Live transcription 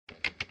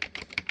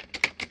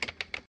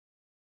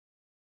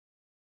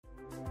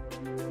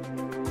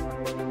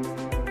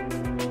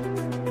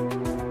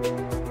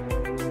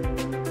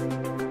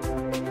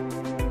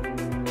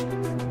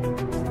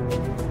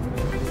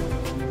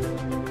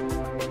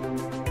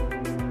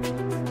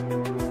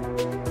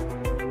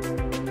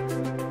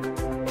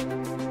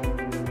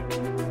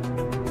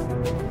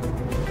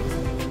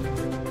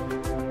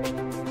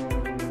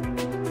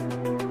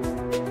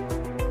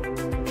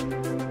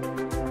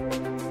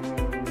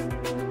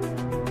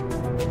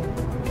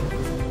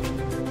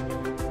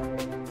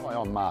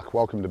Mark,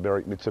 welcome to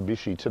Berwick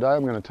Mitsubishi. Today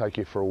I'm going to take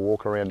you for a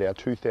walk around our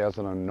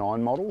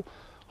 2009 model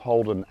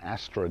Holden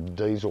Astra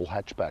diesel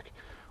hatchback.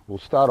 We'll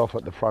start off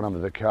at the front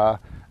of the car.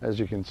 As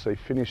you can see,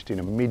 finished in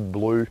a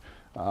mid-blue,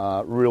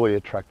 really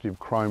attractive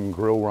chrome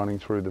grille running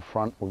through the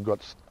front. We've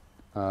got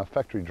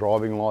factory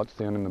driving lights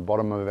down in the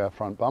bottom of our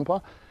front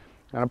bumper.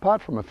 And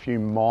apart from a few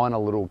minor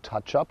little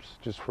touch-ups,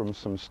 just from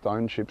some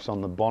stone chips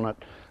on the bonnet,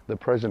 the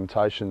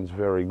presentation's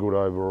very good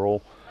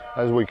overall.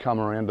 As we come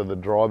around to the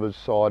driver's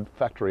side,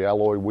 factory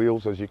alloy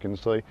wheels, as you can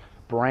see,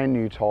 brand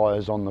new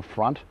tyres on the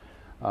front,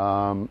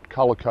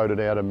 colour-coded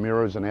outer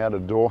mirrors and outer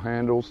door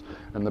handles,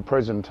 and the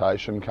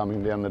presentation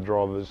coming down the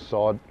driver's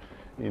side,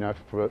 you know,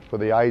 for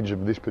the age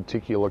of this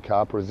particular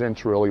car,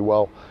 presents really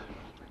well.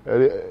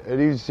 It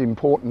is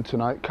important to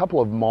note a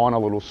couple of minor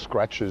little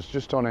scratches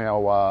just on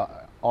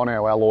our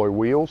alloy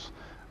wheels,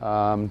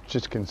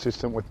 just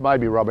consistent with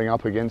maybe rubbing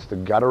up against the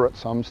gutter at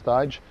some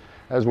stage.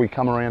 As we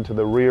come around to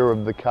the rear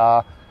of the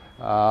car,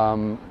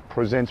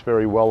 presents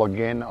very well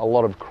again. A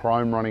lot of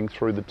chrome running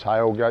through the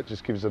tailgate,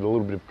 just gives it a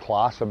little bit of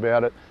class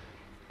about it.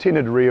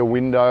 Tinted rear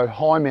window,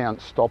 high mount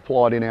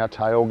stoplight in our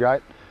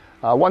tailgate.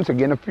 Once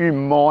again, a few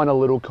minor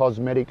little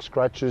cosmetic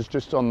scratches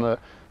just on the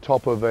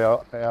top of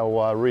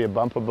our rear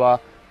bumper bar.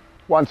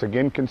 Once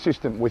again,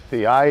 consistent with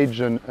the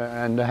age and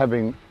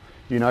having,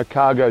 you know,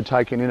 cargo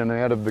taken in and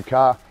out of the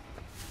car.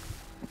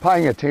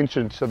 Paying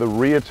attention to the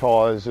rear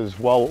tyres as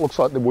well. It looks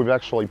like that we've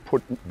actually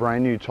put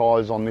brand new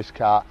tyres on this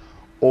car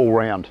all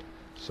round,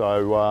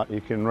 so you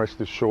can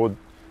rest assured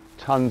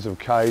tons of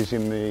K's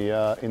in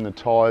the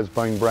tyres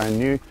being brand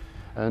new,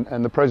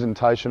 and the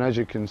presentation, as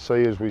you can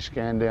see as we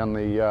scan down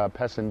the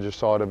passenger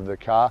side of the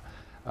car,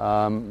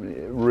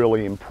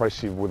 really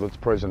impressive with its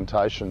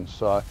presentation.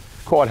 So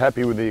quite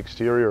happy with the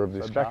exterior of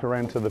this car. Back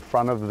around to the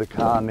front of the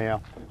car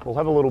now, we'll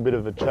have a little bit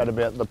of a chat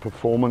about the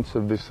performance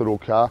of this little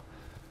car.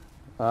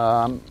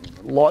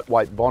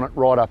 Lightweight bonnet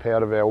right up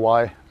out of our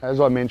way. As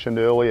I mentioned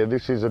earlier,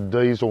 this is a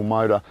diesel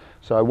motor,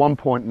 so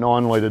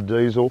 1.9 litre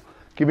diesel,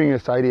 giving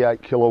us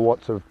 88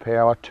 kilowatts of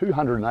power,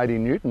 280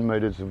 newton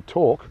metres of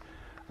torque,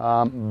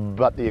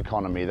 but the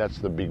economy, that's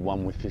the big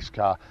one with this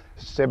car,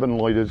 7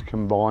 litres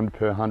combined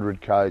per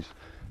 100 k's.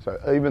 So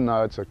even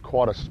though it's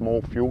quite a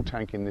small fuel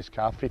tank in this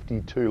car,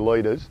 52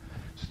 litres,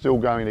 still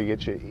going to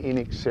get you in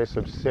excess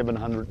of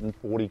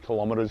 740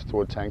 kilometres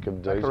to a tank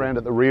of diesel. Back around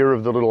at the rear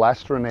of the little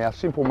Astra now,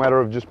 simple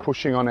matter of just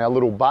pushing on our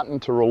little button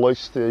to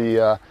release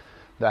the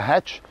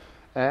hatch,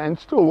 and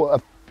still a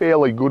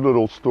fairly good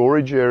little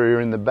storage area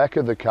in the back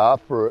of the car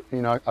for,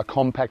 you know, a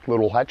compact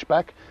little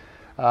hatchback.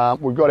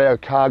 We've got our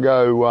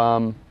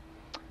cargo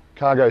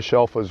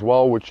shelf as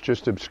well, which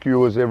just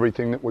obscures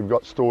everything that we've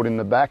got stored in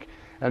the back,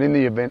 and in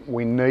the event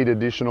we need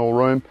additional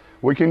room,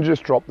 we can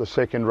just drop the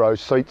second row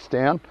seats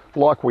down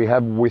like we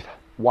have with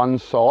one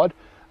side,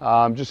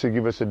 just to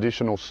give us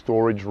additional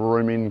storage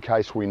room in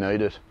case we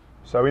need it.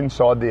 So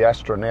inside the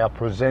Astra now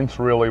presents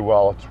really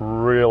well. It's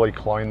really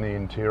clean, the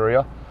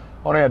interior.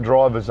 On our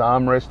driver's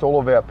armrest, all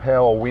of our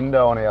power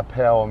window and our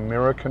power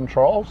mirror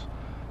controls,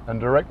 and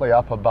directly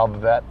up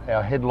above that,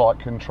 our headlight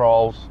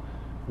controls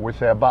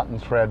with our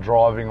buttons for our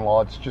driving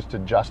lights, just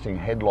adjusting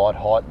headlight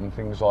height and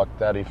things like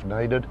that if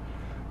needed.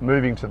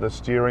 Moving to the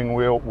steering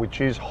wheel, which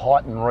is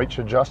height and reach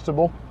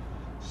adjustable.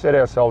 Set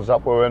ourselves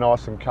up where we're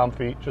nice and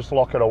comfy, just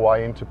lock it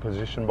away into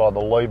position by the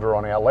lever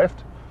on our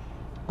left.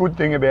 Good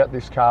thing about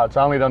this car, it's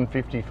only done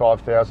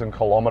 55,000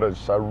 kilometres,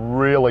 so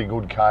really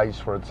good K's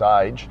for its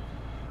age.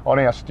 On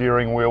our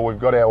steering wheel, we've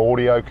got our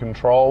audio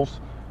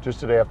controls,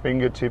 just at our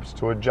fingertips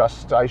to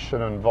adjust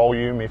station and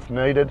volume if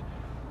needed.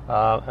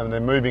 And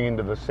then moving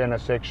into the centre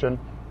section,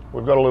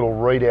 we've got a little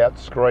readout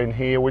screen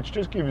here, which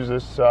just gives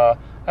us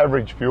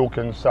average fuel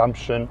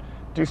consumption,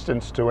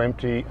 distance to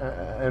empty,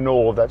 and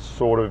all of that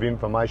sort of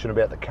information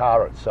about the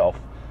car itself.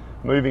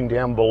 Moving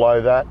down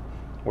below that,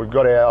 we've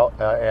got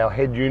our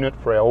head unit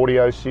for our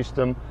audio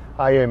system,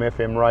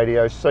 AM/FM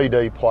radio,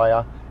 CD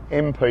player,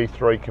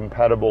 MP3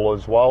 compatible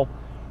as well,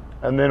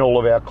 and then all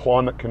of our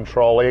climate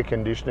control, air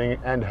conditioning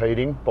and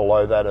heating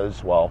below that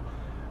as well.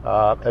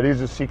 It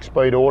is a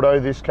 6-speed auto,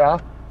 this car,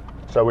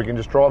 so we can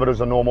just drive it as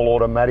a normal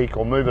automatic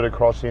or move it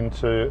across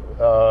into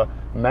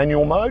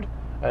manual mode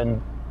and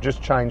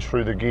just change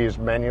through the gears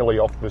manually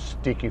off the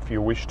stick if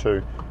you wish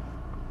to.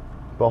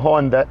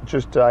 Behind that,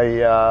 just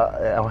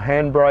our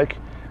handbrake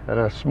and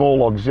a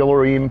small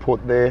auxiliary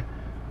input there,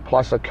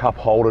 plus a cup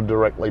holder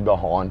directly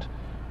behind.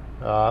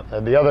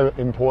 And the other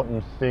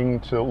important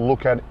thing to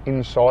look at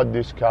inside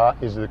this car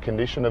is the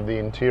condition of the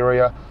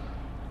interior.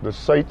 The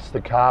seats, the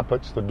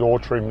carpets, the door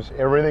trims,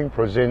 everything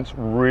presents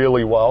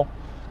really well.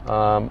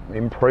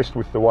 Impressed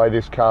with the way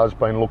this car's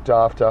been looked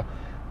after.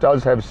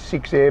 Does have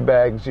 6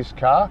 airbags, this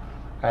car,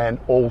 and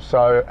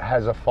also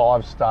has a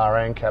 5-star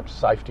ANCAP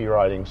safety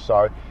rating,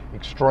 so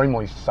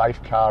extremely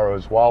safe car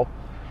as well.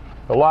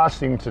 The last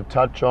thing to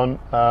touch on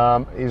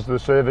is the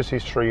service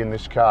history in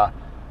this car,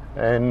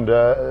 and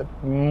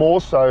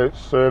more so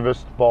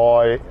serviced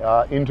by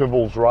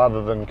intervals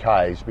rather than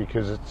K's,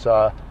 because it's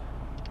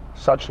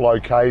such low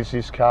K's,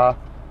 this car.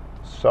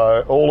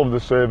 So all of the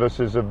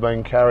services have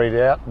been carried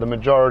out, the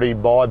majority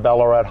by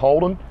Ballarat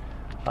Holden,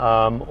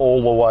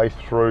 all the way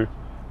through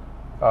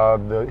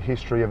the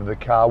history of the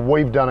car.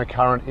 We've done a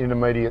current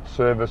intermediate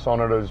service on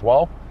it as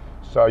well,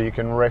 so you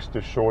can rest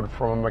assured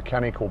from a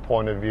mechanical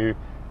point of view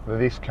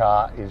this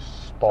car is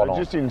spot on.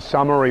 Just in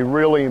summary,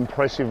 really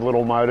impressive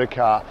little motor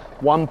car.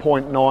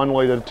 1.9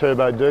 litre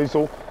turbo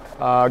diesel,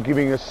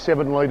 giving us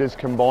 7 litres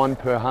combined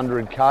per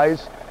 100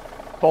 Ks.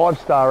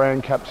 5-star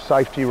ANCAP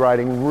safety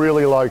rating,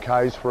 really low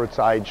Ks for its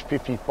age,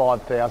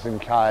 55,000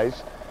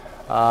 Ks.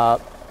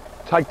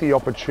 Take the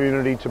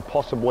opportunity to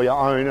possibly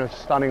own a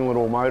stunning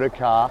little motor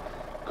car.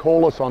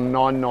 Call us on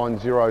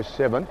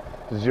 9907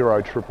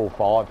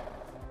 0555.